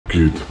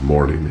Good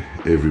morning,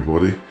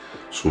 everybody.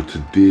 So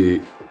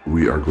today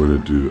we are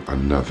going to do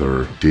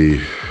another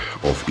day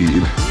of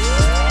eating.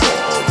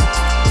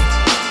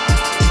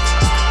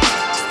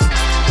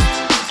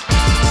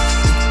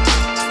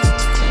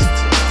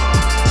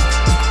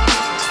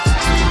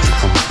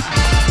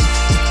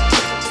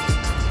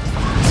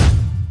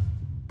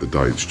 The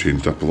diet's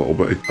changed up a little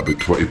bit. About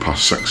 20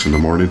 past 6 in the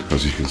morning,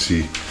 as you can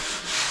see.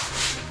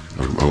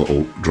 I've got my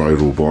little dry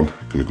robe on.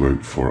 I'm going to go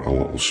out for a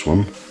little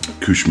swim.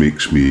 Kush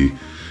makes me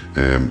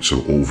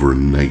some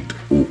overnight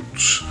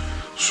oats.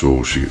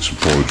 So she gets some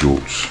porridge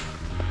oats,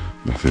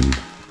 nothing,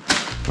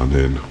 and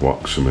then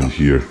whacks them in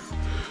here.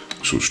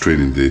 So it's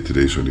training day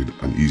today, so I need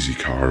an easy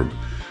carb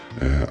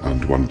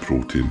and one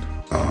protein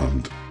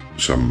and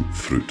some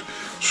fruit.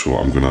 So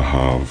I'm going to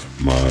have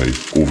my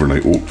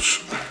overnight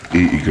oats,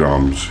 80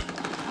 grams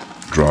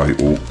dry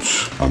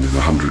oats, and then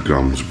 100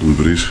 grams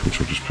blueberries,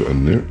 which I've just put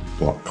in there.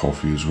 Black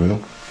coffee as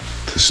well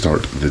to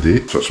start the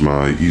day. So that's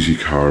my easy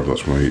carb,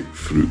 that's my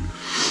fruit,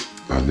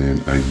 and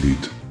then I need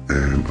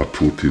a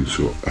protein.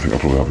 So I think I'll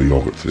probably have a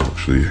yogurt today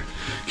actually.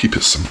 Keep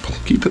it simple,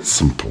 keep it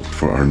simple.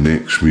 For our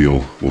next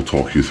meal, we'll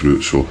talk you through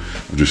it. So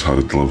I've just had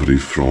a delivery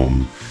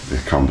from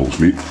Campbell's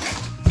Meat,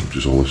 which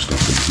is all this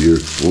stuff in here,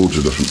 loads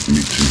of different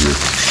meats in here.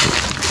 So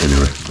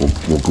anyway,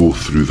 we'll go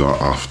through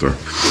that after.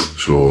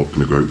 So I'm going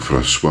to go out for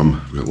a swim.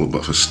 I've got a little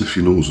bit of a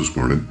sniffy nose this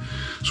morning,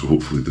 so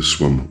hopefully the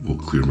swim will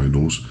clear my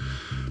nose.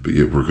 But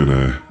yeah, we're going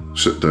to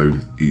sit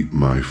down, eat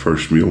my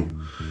first meal,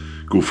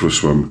 go for a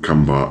swim,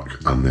 come back,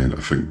 and then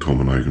I think Tom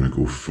and I are going to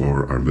go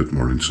for our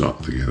mid-morning snack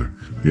together.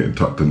 Getting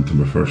tucked into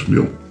my first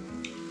meal.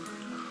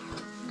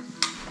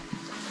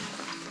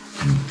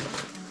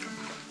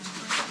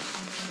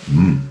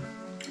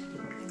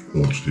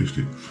 Oh, it's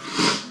tasty.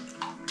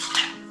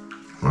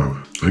 Wow.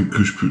 I think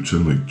Kush puts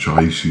in like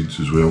chai seeds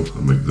as well,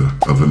 and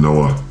like a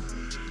vanilla,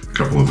 a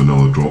couple of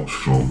vanilla drops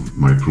from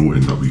my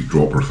protein, that wee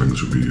dropper things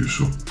that we use,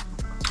 so that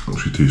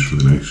actually tastes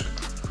really nice.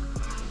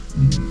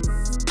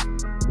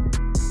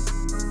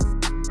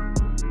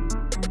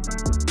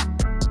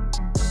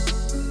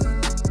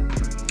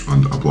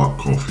 And a black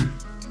coffee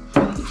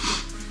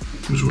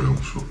as well,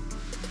 so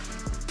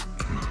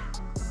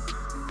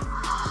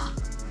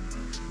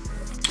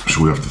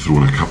we have to throw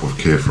in a cup of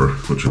kefir,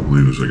 which I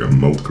believe is like a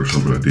milk or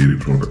something, a dairy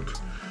product,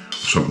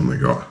 something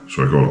like that.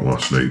 So I got it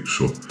last night,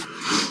 so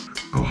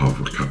I'll have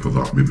a cup of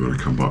that maybe when I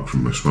come back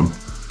from my swim.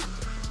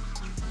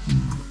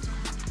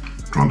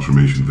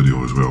 Transformation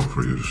video as well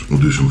for you. We'll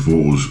do some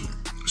photos,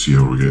 see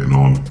how we're getting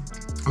on,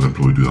 and then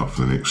probably do that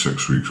for the next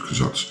 6 weeks, because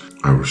that's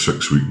our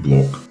 6-week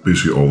block.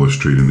 Basically all this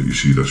training that you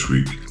see this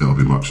week, it'll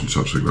be much and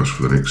such like this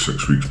for the next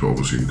 6 weeks, but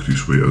obviously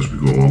increase weight as we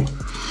go along.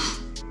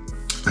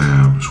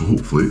 So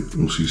hopefully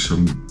we'll see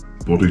some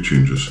body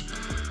changes.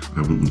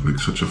 I won't look like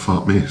such a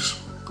fat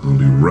mess. I'll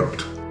be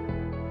ripped.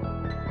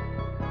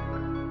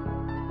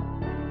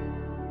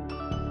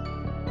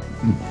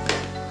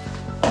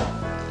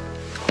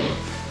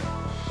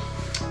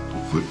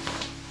 Hopefully,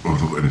 oh,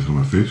 I've not got anything on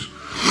my face.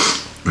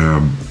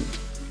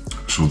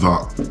 So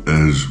that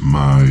is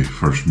my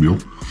first meal.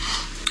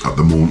 At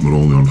the moment we're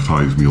only on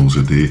 5 meals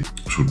a day,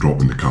 so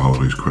dropping the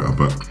calories quite a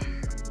bit.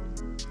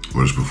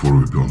 Whereas before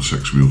we'd be on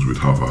 6 meals, we'd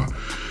have a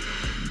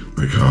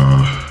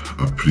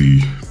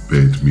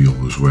pre-bed meal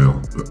as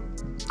well, but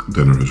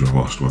dinner is our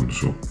last one,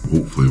 so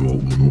hopefully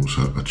we'll notice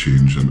a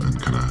change in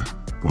kind of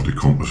body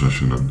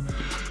composition and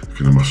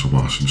kind of muscle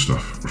mass and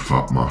stuff, or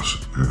fat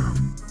mass.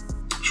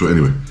 So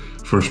anyway,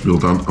 first meal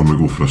done, I'm going to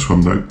go for a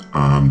swim now,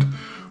 and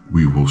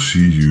we will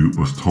see you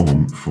with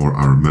Tom for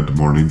our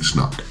mid-morning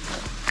snack.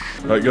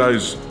 Right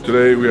guys,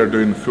 today we are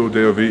doing a full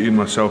day of eating,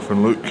 myself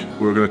and Luke.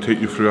 We're going to take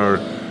you through our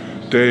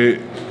day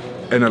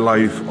in a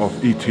life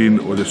of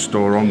eating with the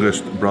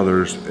strongest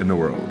brothers in the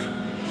world.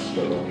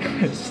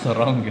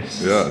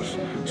 Strongest? Yes.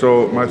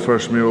 So my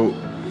first meal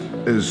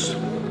is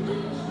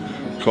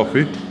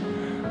coffee,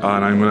 and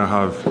I'm going to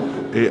have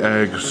 8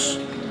 eggs,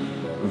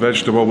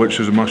 vegetable, which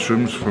is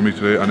mushrooms for me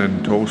today, and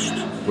then toast,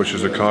 which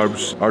is the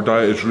carbs. Our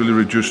diet is really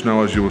reduced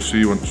now, as you will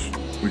see once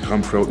we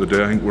come throughout the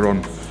day. I think we're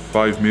on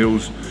 5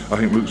 meals. I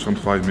think Luke's on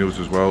 5 meals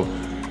as well.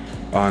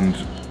 And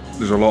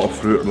there's a lot of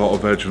fruit, a lot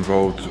of veg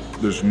involved.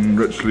 There's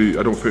literally,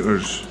 I don't think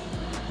there's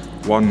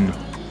one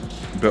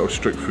bit of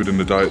strict food in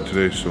the diet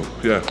today, so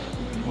yeah,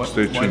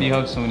 stay tuned. Why do you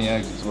have so many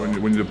eggs?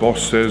 When the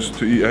boss says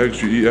to eat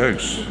eggs, you eat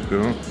eggs, you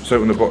know? It's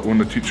like when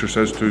the teacher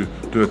says to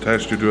do a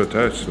test, you do a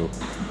test, so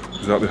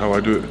exactly how I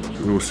do it.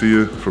 So we will see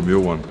you for meal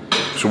 1.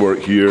 So we're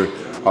here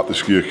at the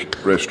ski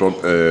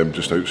restaurant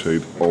just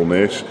outside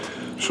Allness.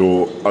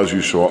 So as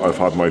you saw, I've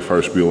had my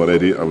first meal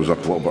already. I was up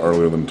a little bit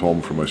earlier than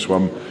Tom for my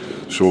swim.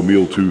 So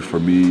meal 2 for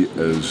me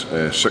is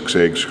 6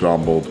 eggs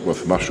scrambled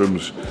with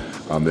mushrooms,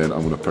 and then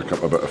I'm going to pick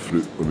up a bit of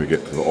fruit when we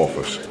get to the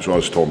office. So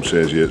as Tom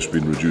says, yeah, it's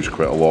been reduced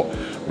quite a lot.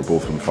 We're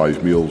both on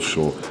 5 meals,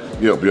 so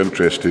yeah, it'll be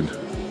interesting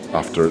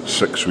after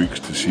 6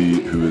 weeks to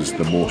see who is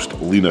the most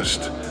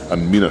leanest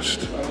and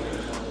meanest.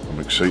 I'm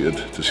excited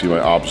to see my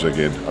abs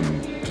again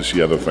and to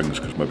see other things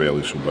because my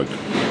belly's so big.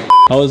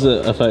 How has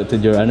it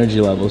affected your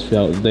energy levels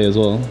throughout the day as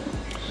well?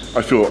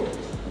 I feel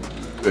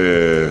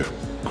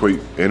quite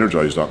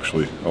energised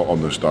actually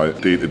on this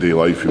diet. Day-to-day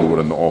life, you know, we're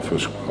in the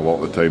office a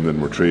lot of the time, then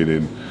we're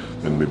training,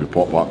 and maybe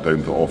pop back down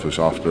to the office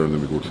after, and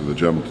then we go to the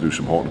gym to do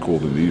some hot and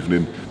cold in the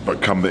evening.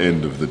 But come the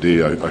end of the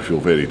day, I feel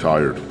very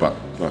tired, but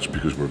that's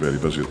because we're very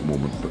busy at the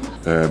moment.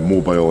 But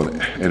mobile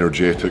and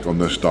energetic on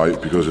this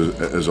diet, because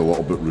it is a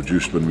little bit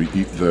reduced. When we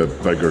eat the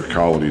bigger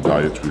calorie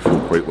diets, we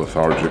feel quite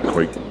lethargic,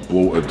 quite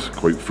bloated,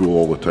 quite full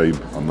all the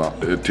time, and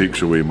that it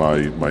takes away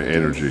my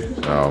energy.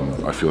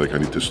 I feel like I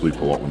need to sleep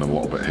a lot when I'm a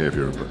little bit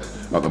heavier, but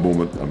at the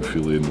moment I'm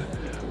feeling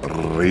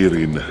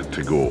raring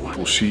to go.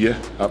 We'll see you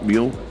at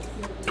meal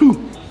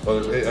 2. Well,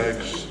 there's 8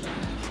 eggs,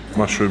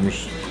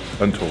 mushrooms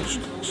and toast.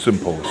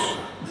 Simples.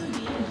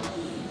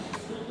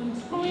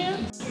 Oh yeah.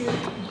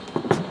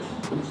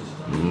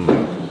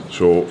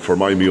 So for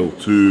my meal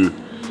 2,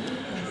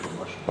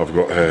 I've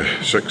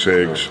got 6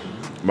 eggs,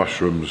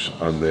 mushrooms,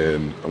 and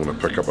then I'm going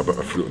to pick up a bit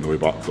of fruit on the way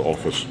back to the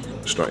office.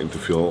 Starting to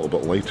feel a little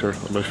bit lighter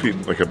on my feet,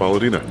 like a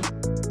ballerina.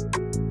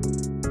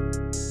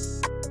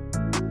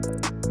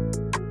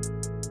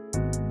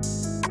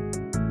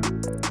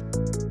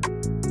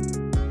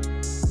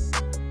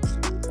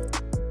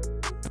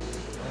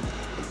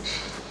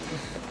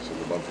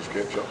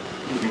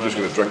 I'm just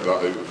going to drink that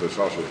out of the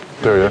sachet.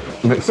 There, yeah.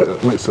 Mix it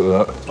with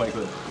that. 20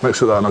 quid.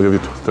 Mix it with that and I'll give you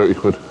 30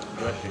 quid.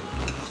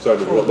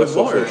 Started with this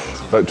water.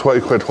 Like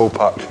 20 quid whole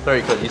pack.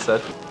 30 quid, you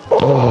said.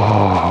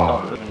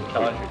 Oh,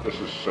 This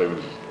is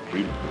sounds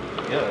cream.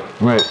 Yeah.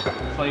 mate, It's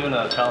not even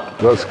a challenge.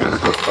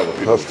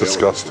 that's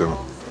disgusting.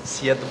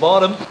 See at the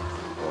bottom.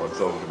 Oh, it's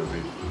all going to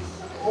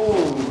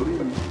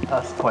be.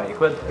 That's 20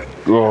 quid.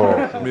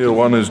 Oh. Meal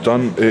 1 is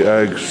done. 8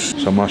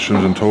 eggs, some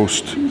mushrooms and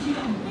toast.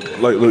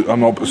 Like Luke,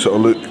 I'm opposite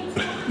of Luke.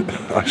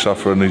 I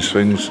suffer in these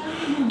things.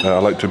 I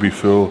like to be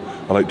full.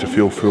 I like to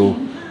feel full.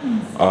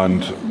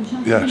 And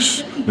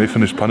yes,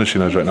 Nathan is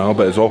punishing us right now,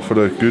 but it's all for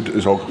the good.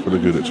 It's all for the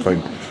good. It's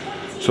fine.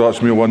 So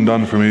that's meal 1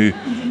 done for me.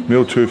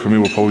 Meal 2 for me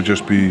will probably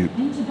just be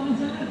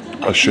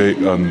a shake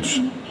and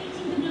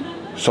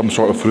some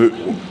sort of fruit.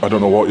 I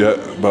don't know what yet,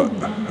 but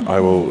I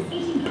will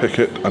pick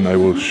it and I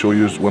will show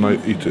you when I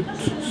eat it.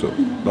 So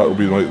that will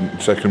be my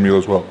second meal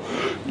as well.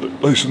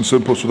 Nice and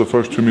simple, so the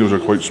first 2 meals are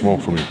quite small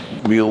for me.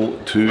 Meal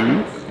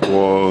 2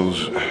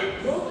 was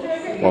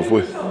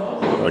lovely.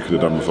 I could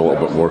have done with a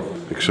little bit more.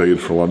 Excited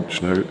for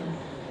lunch now.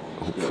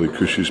 Hopefully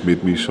Kush's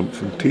made me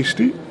something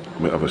tasty.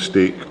 Might have a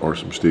steak or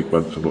some steak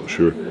mince, I'm not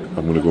sure.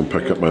 I'm going to go and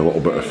pick up my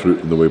little bit of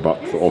fruit on the way back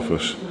to the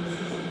office.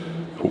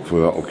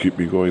 Hopefully that'll keep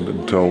me going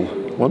until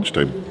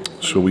lunchtime.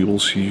 So we will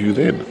see you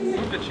then.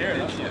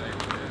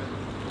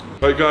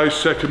 Right guys,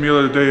 second meal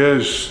of the day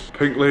is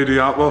Pink Lady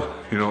apple.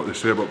 You know what they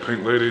say about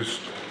pink ladies.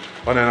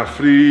 And then a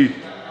free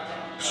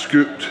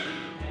scooped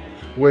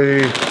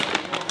whey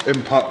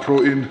impact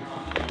protein.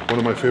 One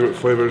of my favourite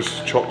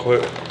flavours,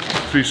 chocolate.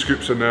 3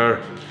 scoops in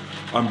there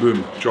and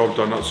boom, job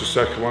done. That's the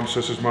second one. So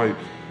this is my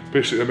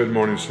basically a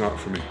mid-morning snack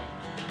for me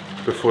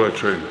before I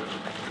train.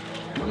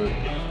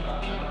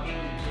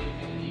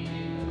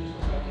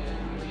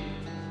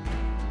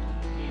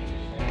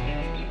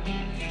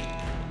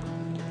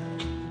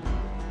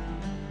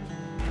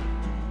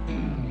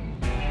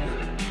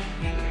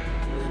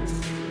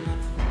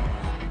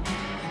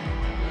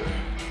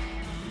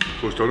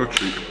 Goes down a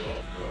treat.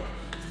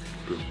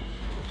 Boom.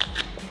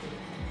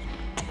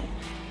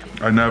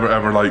 I never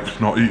ever like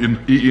not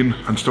eating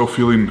and still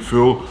feeling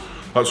full.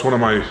 That's one of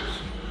my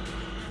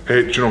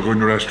hate, you know, going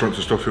to restaurants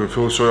and still feeling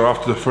full. So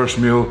after the first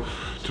meal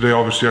today,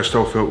 obviously I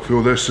still felt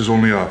full. This is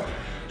only a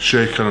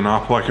shake and an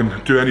apple. I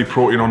can do any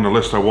protein on the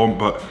list I want,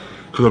 but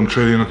because I'm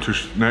training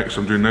next,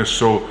 I'm doing this.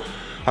 So,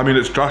 I mean,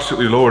 it's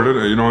drastically lower,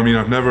 isn't it? You know what I mean?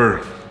 I've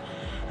never,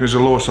 here's the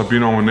lowest I've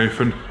been on with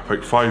Nathan,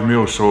 like 5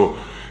 meals. So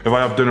if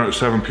I have dinner at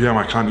 7 PM,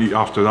 I can't eat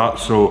after that.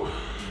 So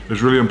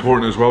it's really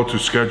important as well to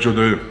schedule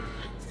the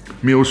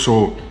meals.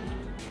 So,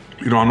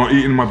 you know, I'm not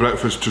eating my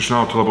breakfast just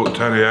now till about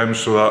 10 AM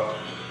so that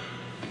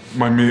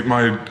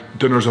my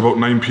dinner's about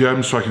 9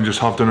 PM so I can just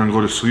have dinner and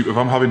go to sleep. If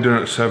I'm having dinner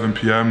at 7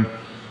 PM,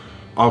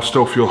 I'll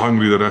still feel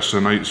hungry the rest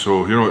of the night.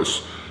 So, you know,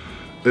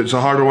 it's a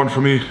harder one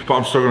for me, but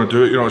I'm still gonna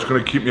do it. You know, it's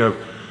gonna keep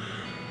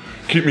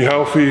me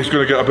healthy. It's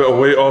gonna get a bit of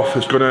weight off.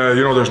 It's gonna,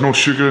 you know, there's no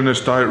sugar in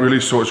this diet really,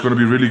 so it's gonna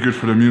be really good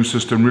for the immune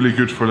system, really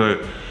good for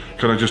the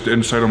kind of just the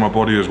inside of my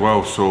body as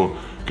well. So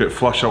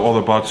flush out all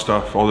the bad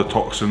stuff, all the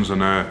toxins,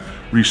 and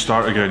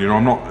restart again. You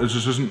know, this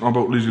isn't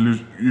about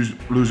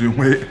losing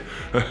weight.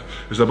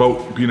 It's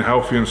about being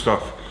healthy and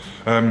stuff.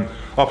 I'll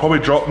probably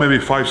drop maybe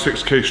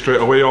 5-6K straight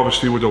away,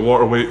 obviously with the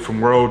water weight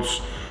from Worlds,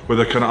 with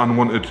the kind of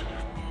unwanted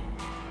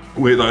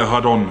weight that I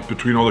had on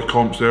between all the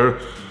comps there.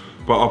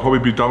 But I'll probably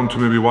be down to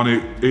maybe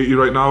 180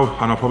 right now,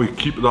 and I'll probably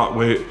keep that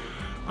weight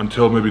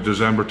until maybe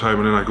December time,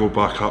 and then I go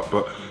back up.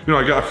 But you know,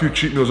 I get a few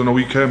cheat meals on the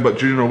weekend, but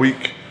during the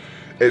week,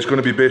 it's going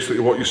to be basically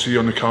what you see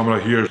on the camera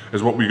here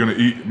is what we're going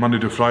to eat Monday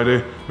to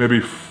Friday,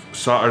 maybe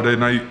Saturday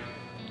night,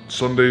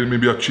 Sunday,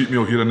 maybe a cheat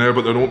meal here and there,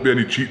 but there won't be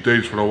any cheat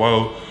days for a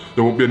while.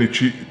 There won't be any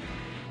cheat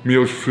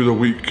meals through the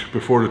week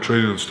before the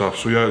training and stuff.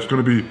 So yeah, it's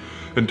going to be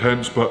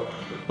intense, but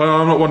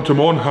I'm not one to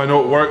moan. I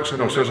know it works. I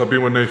know since I've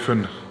been with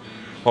Nathan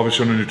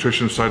obviously on the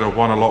nutrition side, I've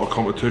won a lot of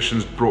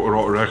competitions, broke a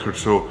lot of records,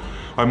 so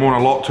I'm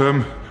owing a lot to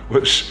him,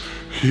 which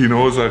he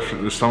knows.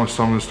 Some of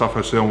the stuff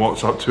I say on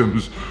WhatsApp to him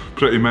is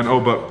pretty mental,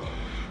 but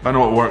I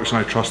know it works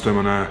and I trust him,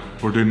 and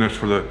we're doing this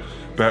for the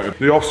better.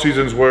 The off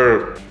seasons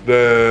where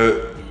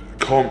the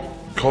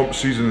comp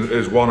season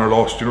is won or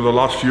lost, you know, the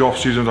last few off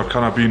seasons I've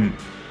kind of been,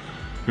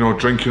 you know,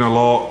 drinking a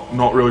lot,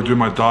 not really doing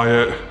my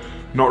diet,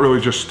 not really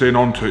just staying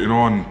on to it, you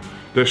know, and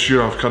this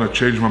year I've kind of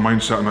changed my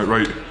mindset and like,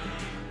 right,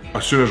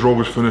 as soon as Rogue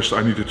was finished,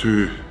 I needed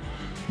to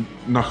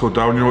knuckle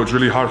down. You know, it's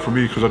really hard for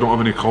me because I don't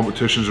have any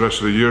competitions the rest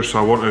of the year, so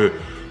I want to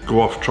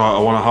go off track. I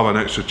want to have an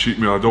extra cheat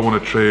meal. I don't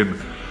want to train,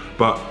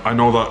 but I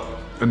know that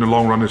in the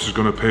long run this is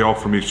going to pay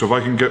off for me. So if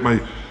I can get my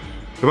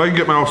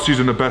off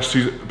season the best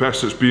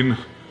it's been,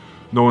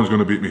 no one's going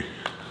to beat me.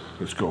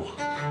 Let's go.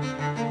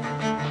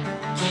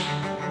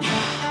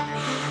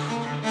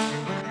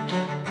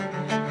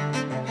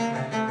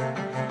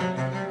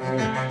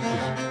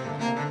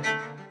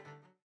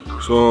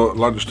 So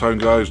lunchtime,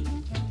 guys,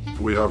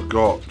 we have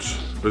got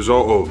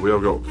risotto. We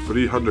have got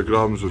 300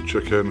 grams of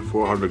chicken,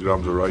 400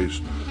 grams of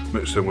rice,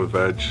 mixed in with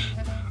veg,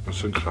 and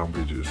some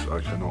cranberry juice.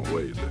 I cannot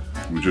wait.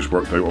 We just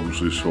worked out,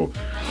 obviously, so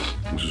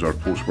this is our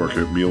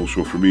post-workout meal.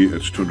 So for me,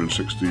 it's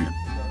 260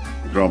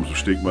 grams of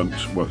steak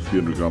mince with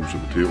 300 grams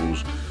of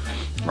potatoes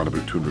and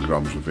about 200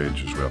 grams of veg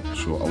as well.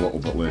 So a little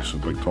bit less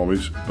than Big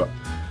Tommy's, but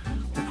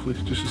hopefully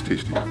just as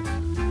tasty.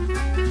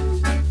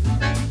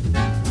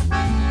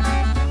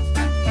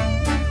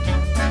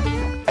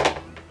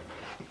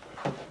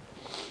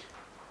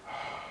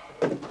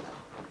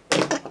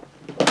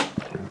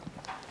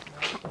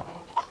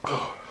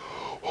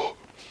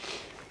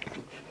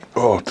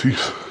 Oh,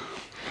 teeth.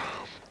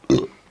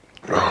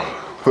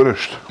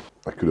 Finished.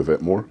 I could have ate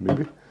more,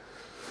 maybe.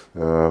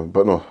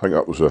 But no, I think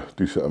that was a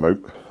decent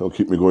amount. It'll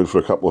keep me going for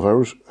a couple of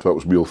hours. So that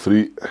was meal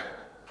 3.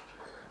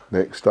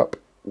 Next up,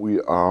 we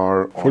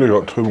are... I've only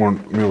got 2 more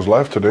meals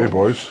left today,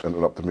 boys.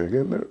 Interrupted me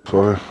again there.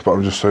 Sorry, but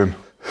I'm just saying,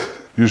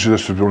 usually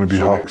this would only be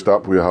half. Next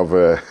up, we have... What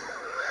are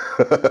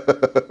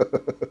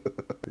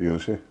you going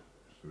to say?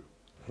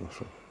 Oh,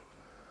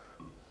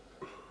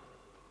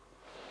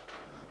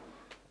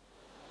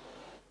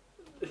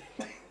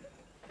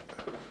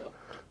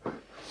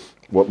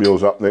 what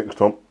meal's up next,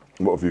 Tom?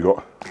 What have you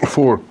got?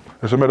 4.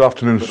 It's a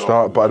mid-afternoon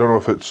start, but I don't know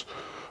if it's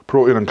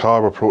protein and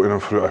carb or protein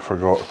and fruit. I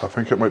forgot. I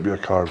think it might be a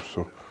carb,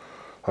 so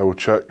I will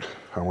check.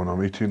 And when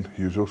I'm eating,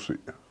 you will see.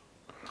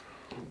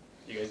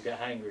 You guys get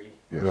hungry?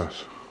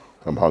 Yes.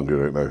 I'm hungry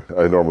right now.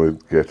 I normally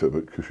get it,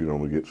 but Kush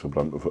normally gets the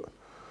brunt of it.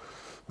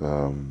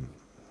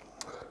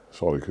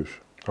 Sorry, Kush.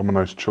 I'm a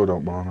nice chilled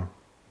out man.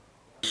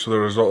 So the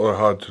risotto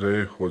I had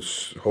today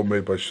was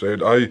homemade by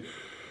Shred. I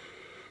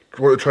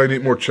want to try and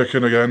eat more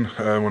chicken again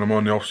when I'm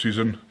on the off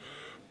season,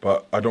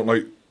 but I don't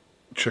like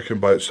chicken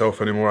by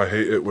itself anymore. I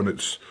hate it when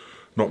it's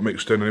not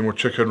mixed in anymore.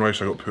 Chicken and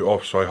rice I got put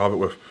off, so I have it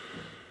with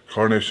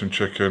coronation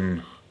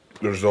chicken,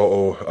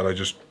 risotto, and I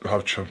just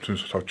have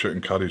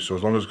chicken curry. So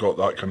as long as it's got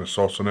that kind of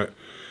sauce in it,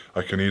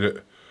 I can eat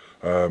it.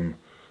 So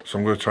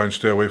I'm going to try and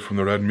stay away from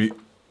the red meat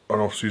on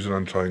off season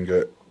and try and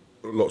get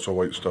lots of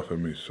white stuff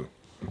in me. So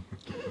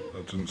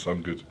that doesn't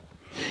sound good.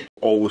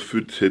 All the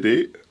food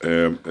today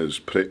is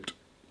prepped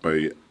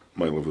by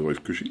my lovely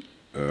wife Cushy.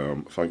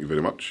 Thank you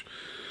very much.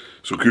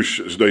 So Kush,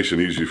 it's nice and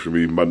easy for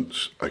me.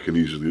 Mince, I can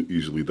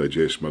easily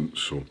digest mince,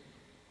 so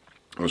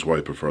that's why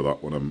I prefer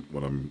that when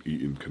I'm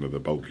eating kind of the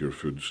bulkier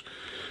foods.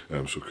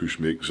 So Kush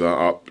makes that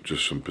up,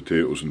 just some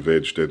potatoes and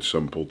veg, dead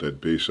simple, dead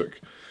basic.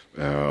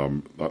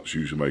 That's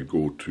usually my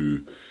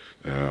go-to.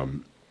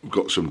 We've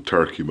got some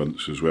turkey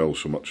mince as well,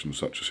 so much and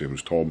such the same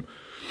as Tom.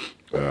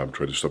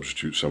 Try to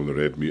substitute some of the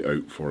red meat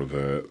out for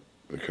the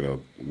kind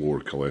of lower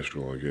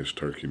cholesterol, I guess,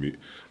 turkey meat.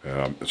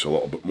 It's a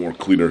little bit more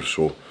cleaner,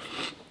 so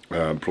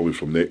probably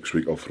from next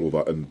week I'll throw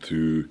that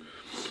into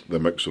the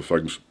mix of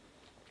things,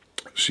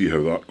 see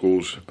how that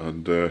goes,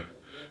 and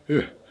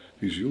yeah,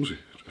 easy.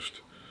 It's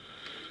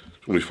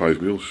only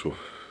 5 meals, so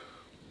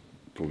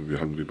probably be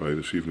hungry by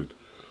this evening.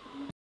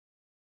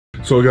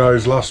 So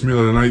guys, last meal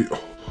of the night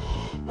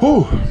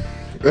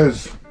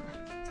is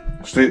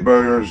steak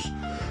burgers,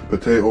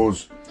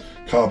 potatoes,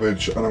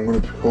 cabbage, and I'm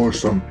going to pour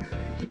some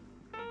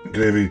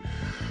gravy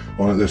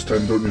on it this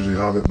time. Don't usually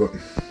have it, but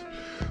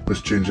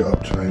let's change it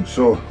up tonight.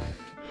 So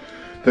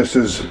this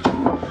is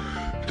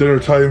dinner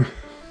time.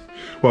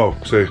 Well,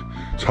 say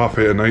it's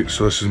 8:30 at night,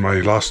 so this is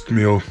my last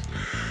meal.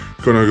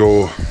 Gonna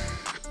go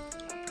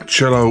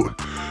chill out.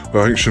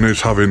 Well, I think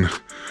Sinead's having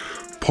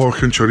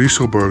pork and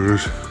chorizo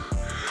burgers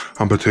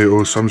and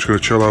potatoes, so I'm just gonna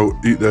chill out,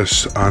 eat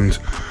this, and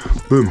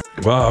boom.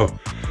 Wow,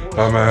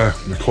 I'm a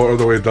quarter of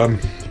the way done.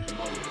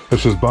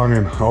 This is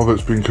banging. All of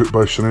it's been cooked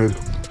by Sinead.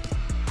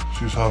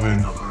 She's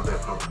having...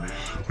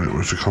 Wait,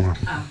 where's it coming?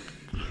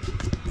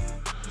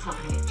 It's not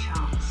gonna get a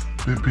chance.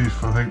 Big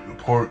beef, I think,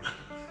 pork,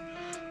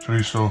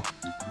 chorizo,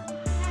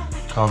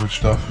 cabbage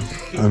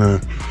stuff,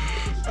 and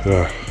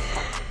yeah,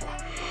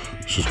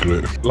 this is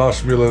great.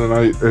 Last meal of the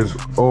night is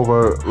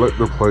over, licked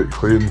the plate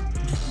clean.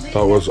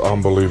 That was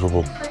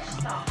unbelievable.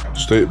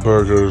 Steak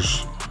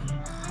burgers,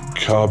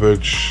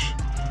 cabbage,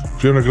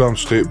 300g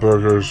steak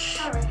burgers,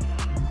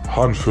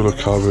 handful of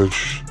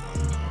cabbage,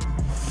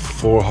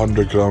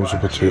 400g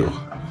of potato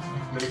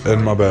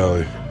in my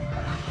belly,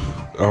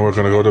 and we're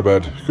gonna go to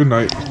bed. Good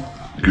night.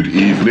 Good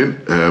evening.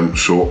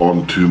 So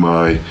on to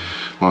my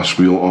last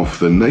meal of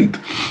the night,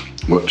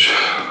 which,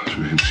 so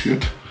you can see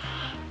it,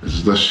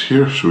 is this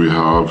here. So we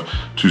have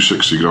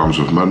 260g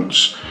of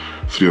mince,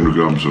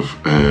 300g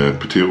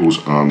of potatoes,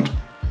 and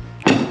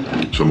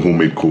some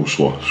homemade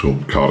coleslaw, so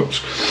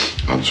carrots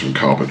and some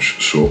cabbage.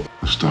 So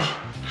this stuff,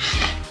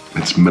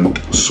 it's mint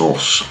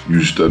sauce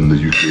used in the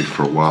UK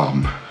for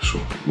lamb, so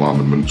lamb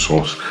and mint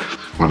sauce.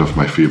 One of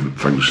my favourite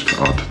things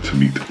to add to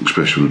meat,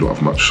 especially when we don't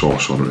have much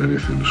sauce on it or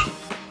anything. So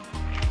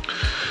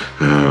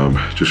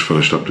just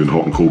finished up doing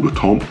hot and cold with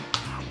Tom.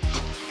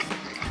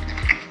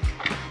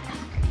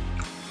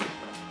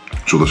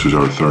 So this is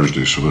our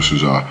Thursday, so this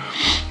is a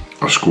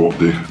squat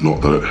day.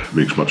 Not that it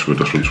makes much of a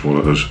difference what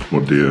it is,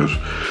 what day it is.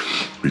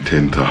 We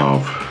tend to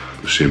have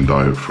the same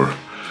diet for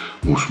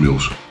most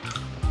meals.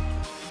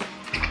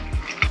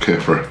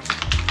 Kefir.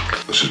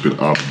 This has been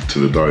added to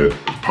the diet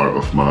as part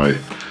of my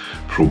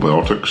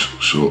probiotics,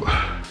 so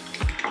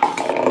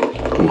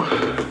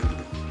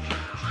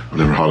I've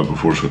never had it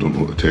before, so I don't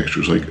know what the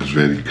texture is like. It's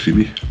very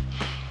creamy.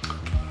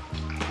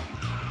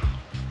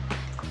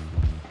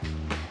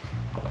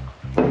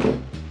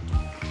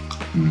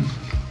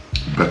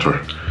 Bitter.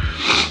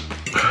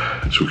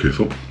 It's okay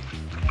though.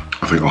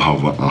 I think I'll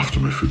have that after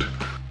my food.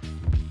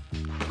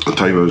 The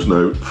time is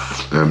now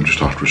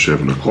just after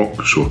 7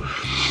 o'clock, so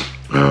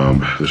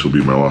this will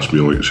be my last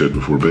meal, like I said,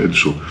 before bed.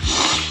 So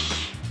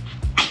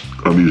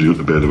I'm usually going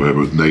to bed about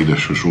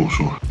 9ish or so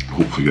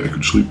hopefully get a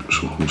good sleep.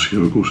 So we'll see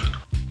how it goes.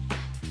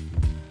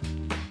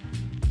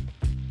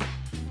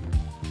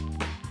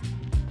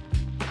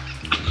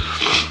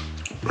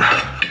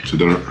 To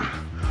dinner.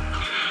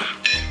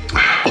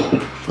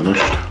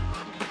 Finished.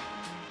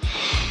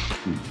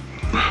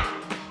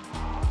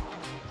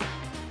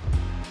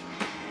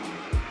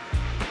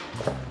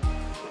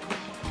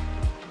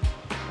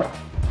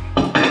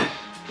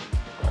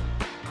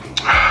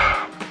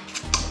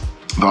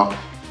 That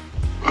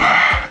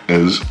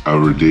is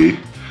our day,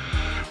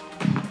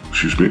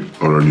 excuse me,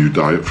 or our new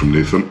diet from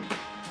Nathan.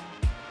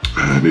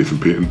 Nathan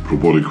Payton, pro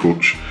body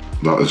coach.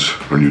 That is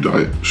our new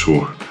diet.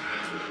 So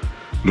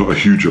not a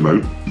huge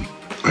amount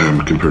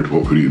compared to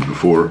what we were eating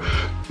before,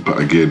 but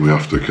again we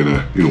have to kind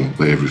of, you know,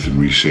 let everything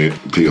reset,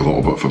 take a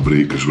little bit of a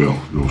break as well,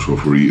 you know. So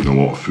if we're eating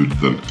a lot of food,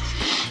 then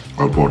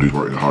our body's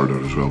working harder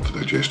as well to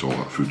digest all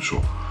that food.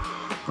 So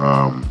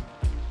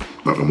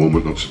at the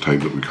moment that's the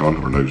time that we can,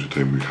 or now's the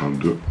time we can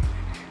do it.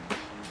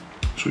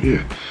 So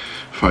yeah,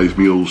 5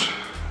 meals,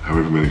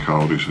 however many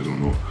calories, I don't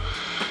know,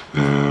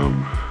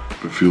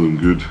 but feeling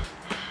good,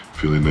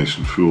 feeling nice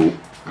and full.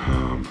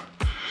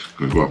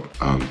 Gonna go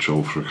up and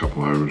chill for a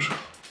couple of hours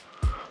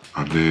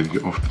and then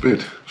get off to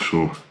bed.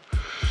 So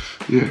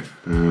yeah,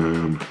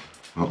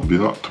 that'll be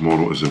that.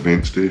 Tomorrow is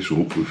events day, so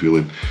hopefully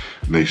feeling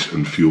nice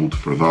and fueled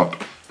for that,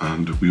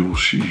 and we will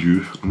see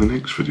you on the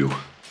next video.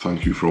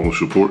 Thank you for all the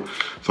support,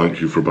 thank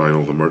you for buying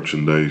all the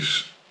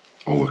merchandise,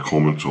 all the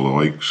comments, all the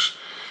likes,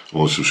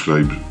 all the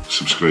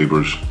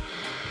subscribers.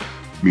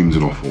 Means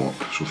an awful lot,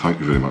 so thank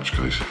you very much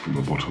guys, from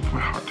the bottom of my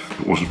heart. If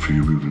it wasn't for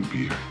you, we wouldn't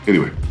be here.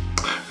 Anyway,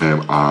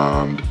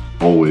 and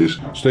always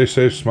Stay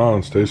safe, smile,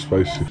 and stay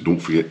spicy. Don't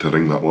forget to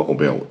ring that little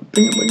bell.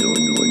 Ding a ling a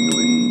ling a ling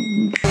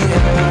a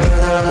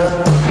ling.